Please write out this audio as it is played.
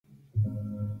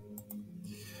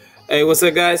Hey, what's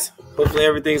up, guys? Hopefully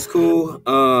everything's cool.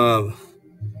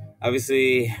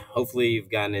 Obviously, hopefully you've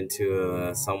gotten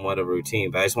into somewhat of a routine,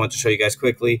 but I just want to show you guys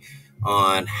quickly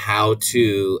on how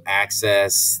to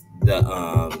access the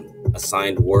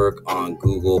assigned work on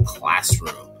Google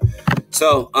Classroom.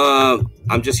 So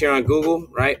I'm just here on Google,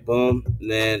 right? Boom. And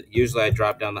then usually I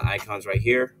drop down the icons right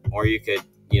here, or you could,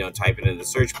 type it in the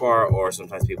search bar, or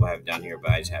sometimes people have it down here,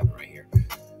 but I just have it right here.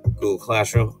 Google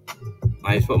Classroom.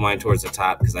 I just put mine towards the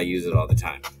top because I use it all the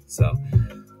time. So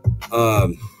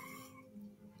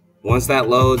once that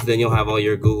loads, then you'll have all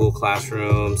your Google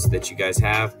Classrooms that you guys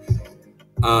have.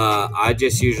 I'll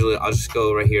just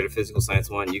go right here to physical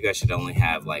science 1. You guys should only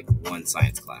have like one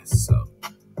science class. So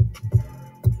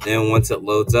then once it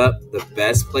loads up, the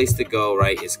best place to go,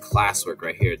 right, is classwork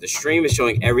right here. The stream is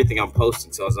showing everything I'm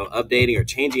posting. So as I'm updating or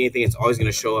changing anything, it's always going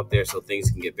to show up there so things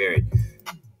can get buried.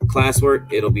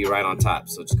 Classwork, it'll be right on top.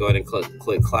 So just go ahead and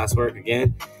click classwork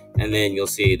again, and then you'll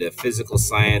see the physical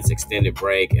science, extended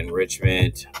break,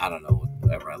 enrichment. I don't know,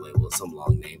 whatever I label it, some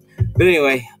long name. But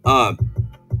anyway,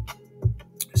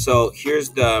 so here's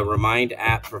the Remind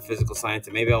app for physical science,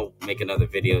 and maybe I'll make another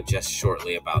video just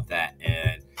shortly about that.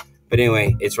 But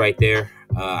anyway, it's right there.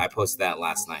 I posted that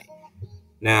last night.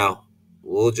 Now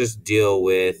we'll just deal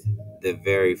with the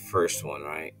very first one,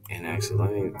 right? And actually,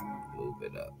 let me move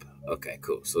it up. Okay,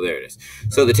 cool. So there it is.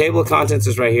 So the table of contents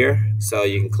is right here. So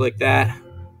you can click that.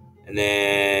 And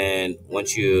then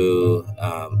once you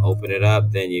open it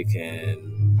up, then you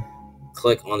can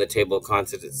click on the table of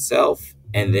contents itself.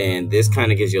 And then this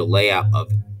kind of gives you a layout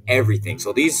of everything.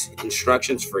 So these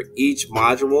instructions for each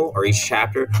module or each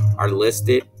chapter are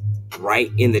listed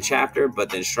right in the chapter, but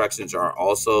the instructions are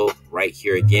also right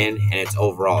here again, and it's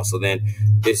overall. So then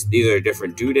these are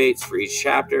different due dates for each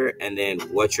chapter, and then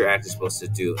what you're actually supposed to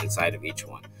do inside of each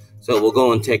one. So we'll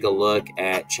go and take a look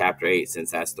at chapter 8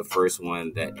 since that's the first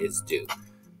one that is due.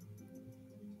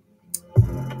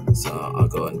 So I'll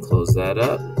go ahead and close that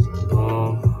up.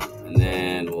 And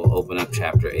then we'll open up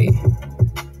chapter 8.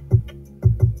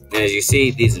 And as you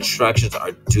see, these instructions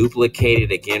are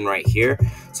duplicated again right here.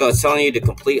 So it's telling you to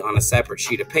complete on a separate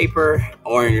sheet of paper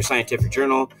or in your scientific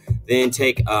journal. Then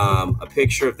take a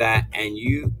picture of that, and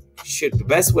the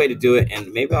best way to do it,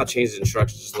 and maybe I'll change the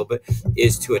instructions just a little bit,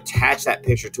 is to attach that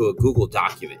picture to a Google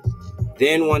document.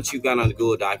 Then once you've got on the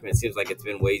Google document, it seems like it's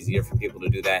been way easier for people to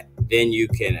do that. Then you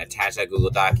can attach that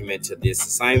Google document to this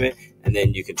assignment, and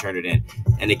then you can turn it in.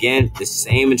 And again, the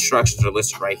same instructions are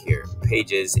listed right here.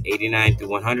 Pages 89 through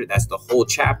 100, that's the whole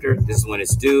chapter. This is when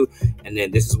it's due, and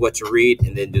then this is what to read,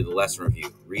 and then do the lesson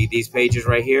review. Read these pages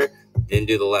right here, then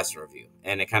do the lesson review.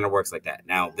 And it kind of works like that.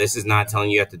 Now, this is not telling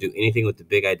you have to do anything with the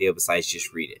big idea besides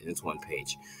just read it, and it's one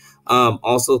page.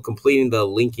 Also, completing the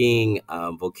linking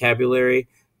vocabulary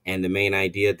and the main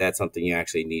idea, that's something you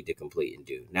actually need to complete and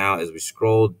do. Now, as we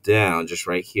scroll down just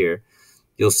right here,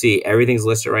 you'll see everything's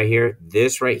listed right here.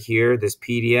 This right here, this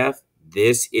PDF,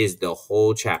 this is the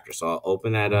whole chapter. So I'll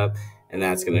open that up, and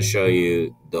that's going to show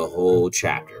you the whole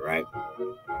chapter, right?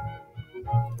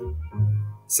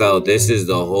 So this is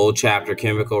the whole chapter,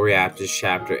 Chemical Reactors,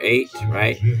 chapter 8,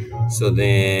 right? So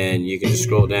then you can just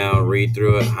scroll down, read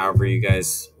through it, however you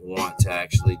guys want to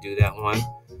actually do that one.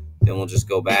 Then we'll just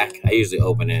go back. I usually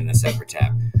open it in a separate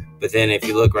tab. But then if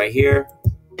you look right here,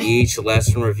 each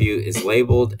lesson review is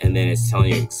labeled, and then it's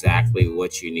telling you exactly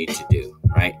what you need to do,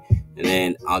 right? And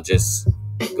then I'll just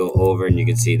go over, and you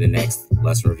can see the next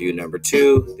lesson review number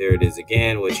 2. There it is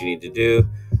again, what you need to do.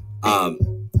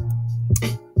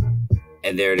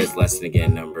 And there it is, lesson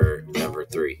again, number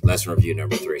 3, lesson review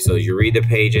number 3. So you read the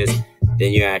pages,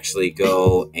 then you actually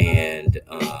go and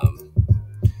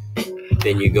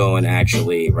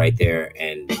actually right there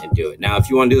and do it. Now, if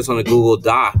you want to do this on a Google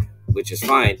Doc, which is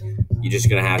fine, you're just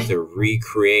going to have to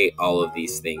recreate all of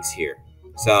these things here.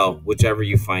 So whichever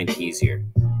you find easier.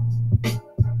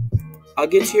 I'll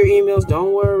get to your emails,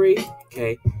 don't worry.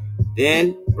 Okay.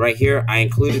 Then right here, I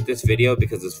included this video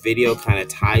because this video kind of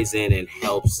ties in and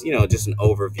helps, just an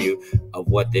overview of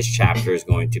what this chapter is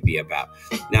going to be about.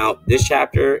 Now, this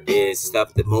chapter is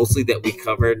stuff that we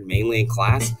covered mainly in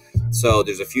class. So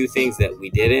there's a few things that we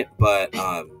didn't, but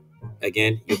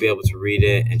again, you'll be able to read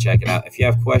it and check it out. If you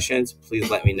have questions, please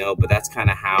let me know. But that's kind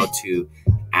of how to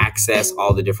access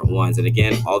all the different ones. And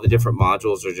again, all the different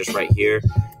modules are just right here.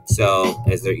 So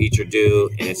as they're each are due,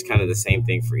 and it's kind of the same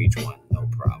thing for each one. No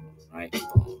problem, right?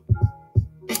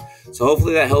 So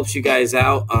hopefully that helps you guys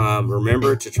out.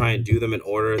 Remember to try and do them in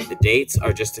order. The dates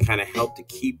are just to kind of help to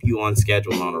keep you on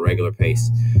schedule and on a regular pace.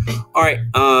 All right.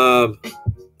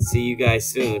 See you guys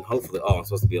soon. Hopefully. Oh, I'm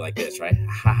supposed to be like this, right?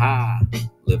 Ha ha.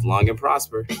 Live long and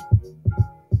prosper.